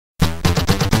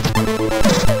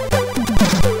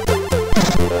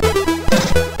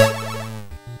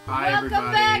Welcome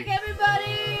back,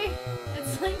 everybody!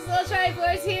 It's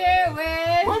Linksliltri4ce here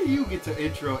with... Why do you get to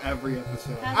intro every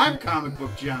episode? I'm Comic Book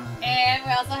John. And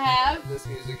we also have... This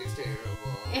music is terrible.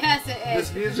 Yes, it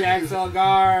is. This music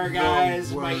Jackfelgar,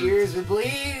 guys. no My words. ears are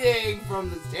bleeding from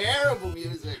the terrible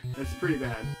music. It's pretty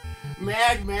bad.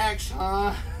 Mad Max,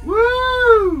 huh?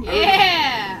 Woo!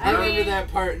 Yeah! I remember that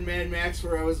part in Mad Max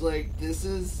where I was like, this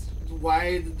is...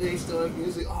 Why did they still have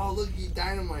music? Oh, look, you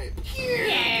dynamite.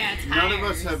 Yeah, None of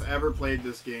tires. us have ever played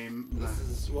this game. This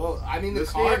is, well, I mean, the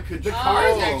This car game could the car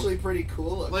is control. actually pretty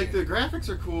cool looking. Like, the graphics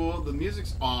are cool, the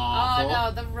music's Oh awful.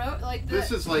 no, the road, like the...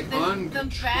 This is like the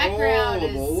uncontrollable. background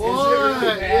is... What? Is it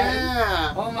really bad?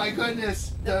 Yeah. Oh my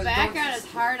goodness. The background is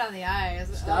hard on the eyes.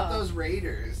 Stop Oh. those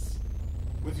raiders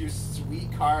with your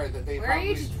sweet car that they Where are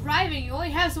you probably... driving? You only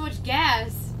have so much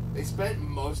gas. They spent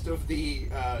most of the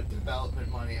development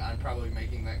money on probably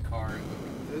making that car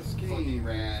look This fucking game.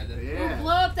 rad. Yeah.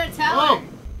 Blow up that tower.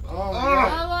 Oh my Blow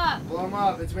god. up. Blow them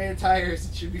up. It's made of tires.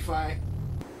 It should be fine.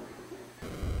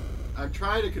 I'm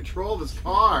trying to control this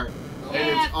car, and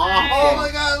Yeah, it's fine. Oh awful.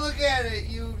 my god, look at it.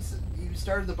 You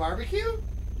started the barbecue?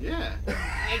 Yeah.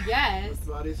 I guess.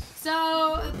 Buddies.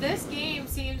 So, this game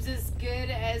seems as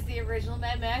good as the original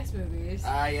Mad Max movies.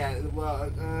 Yeah, well,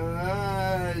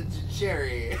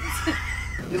 Jerry.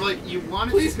 You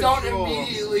wanted Please to don't control.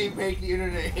 immediately make the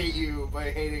internet hate you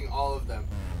by hating all of them.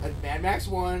 Mad Max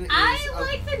 1 is... I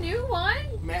like the new one.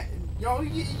 No,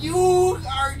 you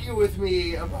argue with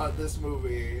me about this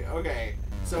movie. Okay,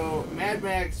 so Mad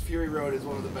Max Fury Road is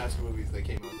one of the best movies that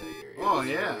came out that year. Oh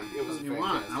yeah. It was You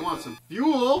want? fantastic. I want some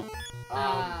fuel.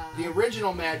 The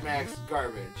original Mad Max,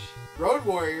 garbage. Road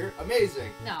Warrior, amazing.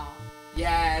 No.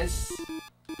 Yes.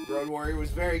 Road Warrior was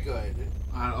very good.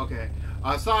 Okay.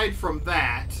 Aside from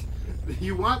that,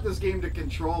 you want this game to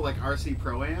control like RC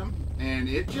Pro-Am, and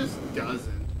it just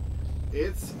doesn't.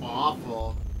 It's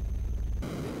awful.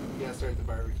 You gotta start the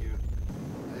barbecue.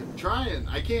 I'm trying.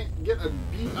 I can't get a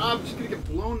beat. Oh, I'm just gonna get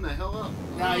blown the hell up.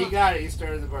 No, you got it. You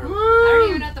started the barbecue. I don't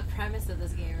even know the premise of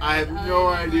this game. I have Other no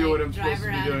than, idea like, what I'm drive supposed to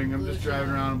be around doing. and I'm blow just shit driving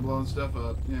up. around and blowing stuff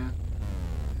up. Yeah.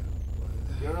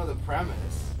 You don't know the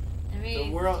premise. I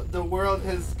mean, The world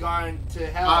has gone to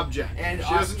hell. Object. And She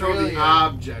doesn't know Australia. the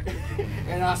object.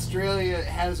 And Australia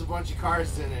has a bunch of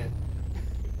cars in it.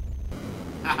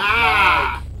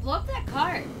 Aha! blow up that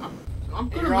car. I'm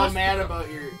And gonna you're all mess mad up.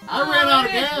 about your... I ran out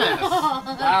of gas.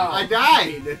 Wow. I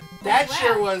died. That Wow.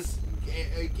 sure was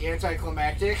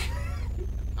anticlimactic.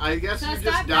 I guess So you stop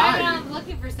just driving died. around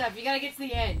looking for stuff. You gotta get to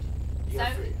the end. You Stop-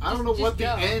 gotta- I don't know just what the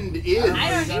go. end is. I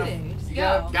don't You gotta- either. Just you go.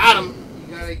 gotta- Got him.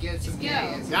 You gotta get some Just go.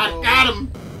 gas. Got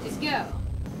him. Just go.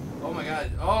 Oh my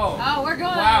god. Oh. Oh, we're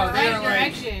going Wow, in the they're right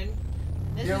like- direction.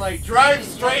 This You're is like, drive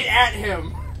stupid. straight at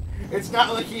him. It's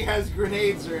not like he has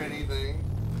grenades or anything.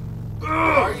 Why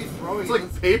are you throwing It's like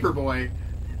Paperboy.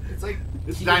 It's like...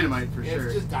 It's dynamite for Yeah, sure.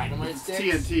 It's just dynamite It's sticks.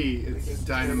 TNT. It's It's just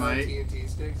dynamite. TNT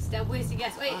sticks. Stop wasting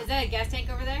gas. Wait, is that a gas tank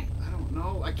over there? I don't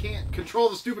know. I can't control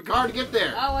the stupid car to get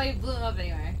there. Oh, well, you blew him up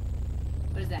anyway.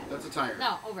 What is that? That's a tire.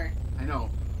 No, over. I know.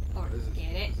 Over. What is it?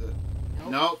 Get it? Is it?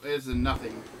 Nope. Nope, it's a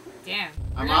nothing. Damn.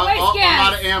 I'm We're out, gonna waste gas. I'm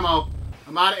out of ammo.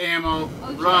 I'm out of ammo.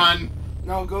 Oh, Run.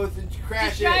 No, go through...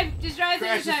 Crash Just drive through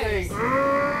Crash the the thing.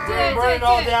 tires. Burn it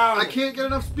all down. I can't get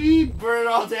enough speed. Burn it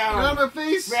all Get out down. of my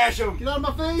face. Smash him. Get out of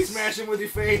my face. Smash him with your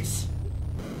face.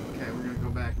 Okay, we're gonna go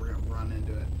back. We're gonna run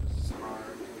into it. This is hard.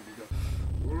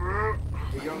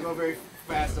 You don't go very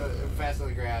fast on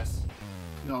the grass.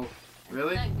 No.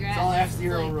 Really? Not grass, It's all it's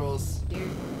F-Zero like rules. dirt.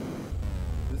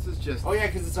 This is just. Oh yeah,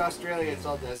 because it's Australia. It's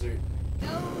all desert.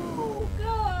 Go!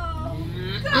 Go!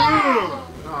 Go!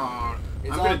 Oh,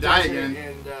 It's I'm all gonna die desert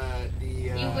again.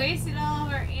 And You wasted all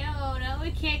of our ammo. Now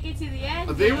we can't get to the end.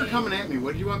 They were coming at me.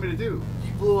 What do you want me to do?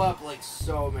 you blew up like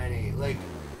so many. Like,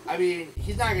 I mean,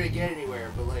 he's not gonna get anywhere,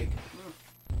 but like,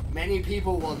 many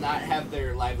people will not have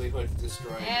their livelihoods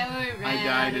destroyed. Yeah, we're I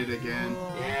died it again.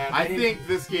 Yeah, I many- think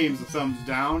this game's a thumbs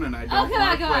down, and I Oh, don't come on,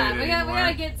 want to come play on. it We anymore.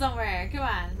 gotta get somewhere. Come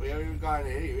on. We haven't even gone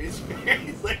anyways.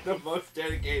 He's like the most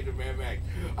dedicated to Mad Max.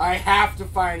 I have to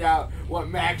find out what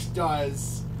Max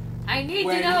does. I need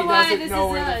When to know he why doesn't this know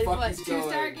is where the a fuck what, he's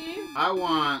 2-star going. game? I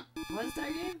want 1-star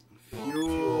game?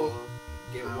 fuel.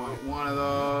 Get I one. want one of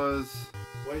those.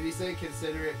 What did he say?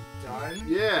 Consider it done?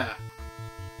 Yeah.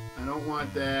 I don't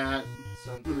want that.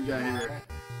 Something What we got like here? that.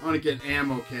 I want to get an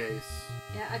ammo case.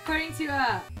 Yeah, according to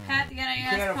Pat the Guy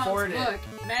Can't Ass afford Pumps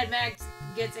it. book, Mad Max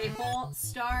gets a whole 1.5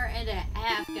 stars,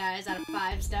 guys, out of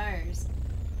 5 stars.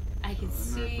 I can I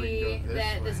wonder if we see can go this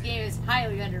that this way. game is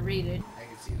highly underrated. I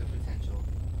can see the potential.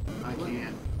 I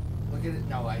can't. Look at it.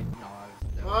 No, I.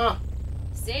 Oh,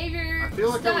 Save your I feel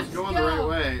like I was stuff, going go. the right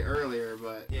way earlier,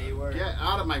 but Yeah, you were. get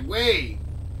out of my way.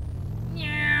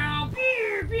 Meow,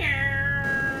 pew, pew.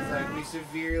 It's like we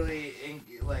severely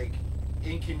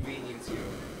inconvenience you.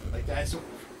 Like that's.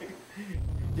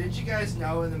 Didn't you guys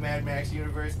know in the Mad Max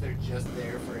universe they're just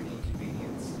there for an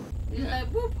inconvenience? He's Yeah. like,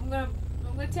 whoop, I'm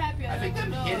gonna tap you. I think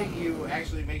them No. hitting you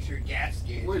actually makes your gas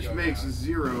gauge Which go makes down.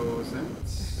 0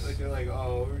 sense. Like they're like,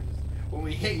 oh, when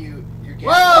we hit you, your gas.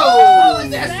 Whoa! Oh,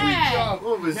 that's that? sweet jump.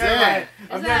 What was Never that? mind.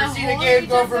 I've Is that never a seen a hole game you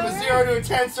go jumped from a over? 0 to a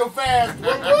 10 so fast.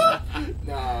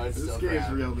 No, it's This still game's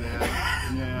crap. real bad.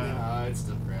 Yeah. No, it's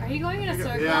still crap. Are you going in a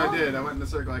circle? Yeah, I did. I went in a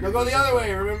circle. No, go the other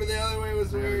way. Remember the other way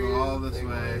was I gotta where go all the this thing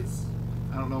way. was.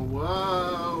 I don't know.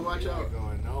 Whoa! Watch You're out. not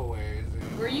going nowhere. Is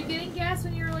it? Were you getting gas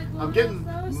when you were like blowing I'm getting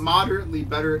up those? moderately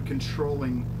better at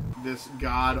controlling this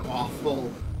god-awful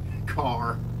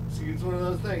car. See, it's one of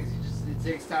those things. It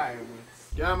takes time.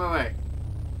 Get out of my way.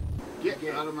 Get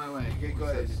Get- out of my way. get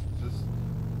What's good. this?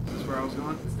 Is this where I was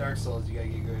going? It's Dark Souls. You gotta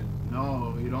get good.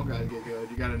 No, you don't gotta get good.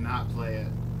 You gotta not play it.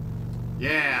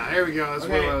 Yeah, there we go. That's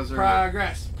Okay, where I was.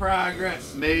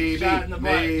 progress. Maybe, Shot in the butt.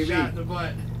 maybe. Shot in the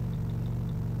butt.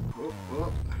 Whoop,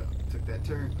 whoop. Took that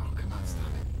turn. Oh, come on, stop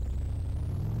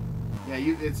it.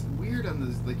 Yeah, it's weird on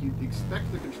this. Like, you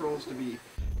expect the controls to be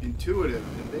intuitive,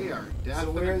 and they are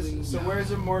definitely not.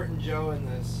 Where's Immortan Joe in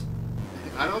this?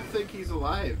 I don't think he's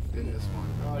alive in this one.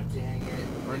 Oh dang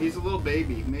it! Or he's a little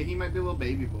baby. He might be a little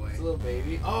baby boy. It's a little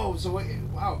baby. Oh, so wait,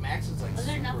 wow, Max is like Was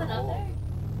there super nothing up old. there?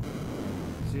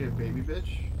 Is he a baby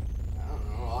bitch? I don't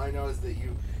know. All I know is that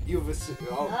you have a.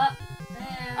 Oh. Up.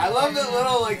 I love that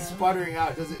little like sputtering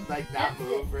out. Does it like not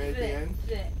move right at the end?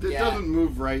 It Yeah. doesn't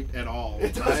move right at all.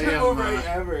 It doesn't I am, move right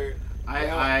ever.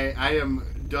 I am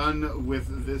done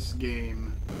with this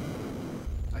game.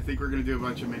 I think we're gonna do a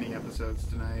bunch of mini episodes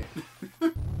tonight.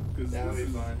 That'll be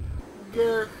fun.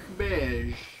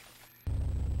 Garbage.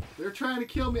 They're trying to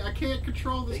kill me. I can't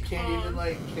control this They can't car. even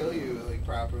like kill you like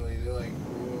properly. They're like.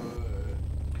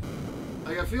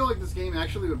 Like, I feel like this game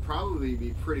actually would probably be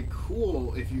pretty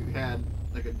cool if you had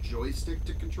like a joystick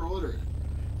to control it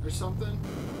or something.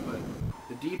 But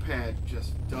the D-pad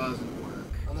just doesn't work.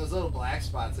 And those little black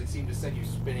spots like seem to send you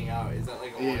spinning out. Is that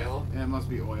like oil? Yeah, it must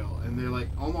be oil, and they're like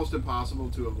almost impossible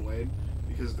to avoid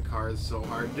because the car is so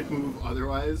hard to move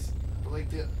otherwise. But like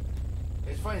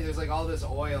it's funny. There's like all this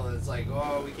oil, and it's like,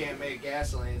 oh, we can't make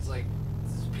gasoline. It's like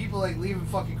people like leaving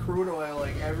fucking crude oil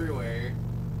like everywhere.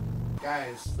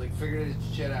 Guys, like figure this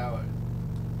shit out.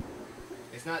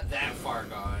 It's not that far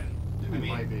gone. It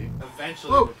might be.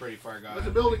 Eventually Whoa! we're pretty far gone. There's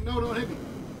a building. No, don't hit me.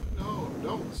 No,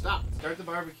 don't stop. Start the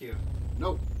barbecue.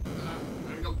 No.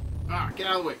 There we go. Get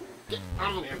out of the way. Get out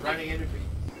of the way. We're running into me.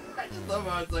 I just love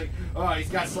how it's like, oh, he's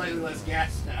got slightly less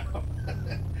gas now.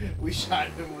 We shot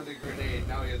him with a grenade.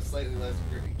 Now he has slightly less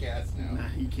gas now. Nah,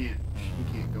 he can't.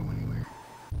 He can't go anywhere.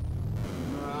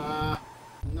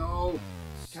 No.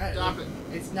 God, Stop like, it.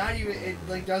 It's not even. It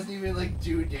like doesn't even like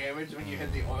do damage when you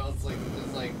hit the oil. It's like it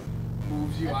just like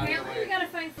moves you out of the Apparently we way. gotta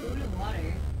find food and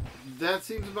water. That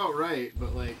seems about right,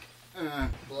 but like,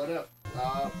 Blow it up.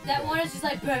 That one is just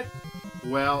like, burp.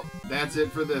 well, that's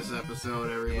it for this episode,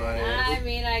 everybody. I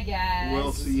mean, I guess.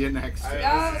 We'll see you next I-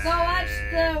 time. Go watch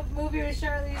the movie with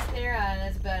Charlize Theron.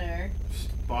 It's better.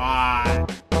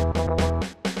 Bye.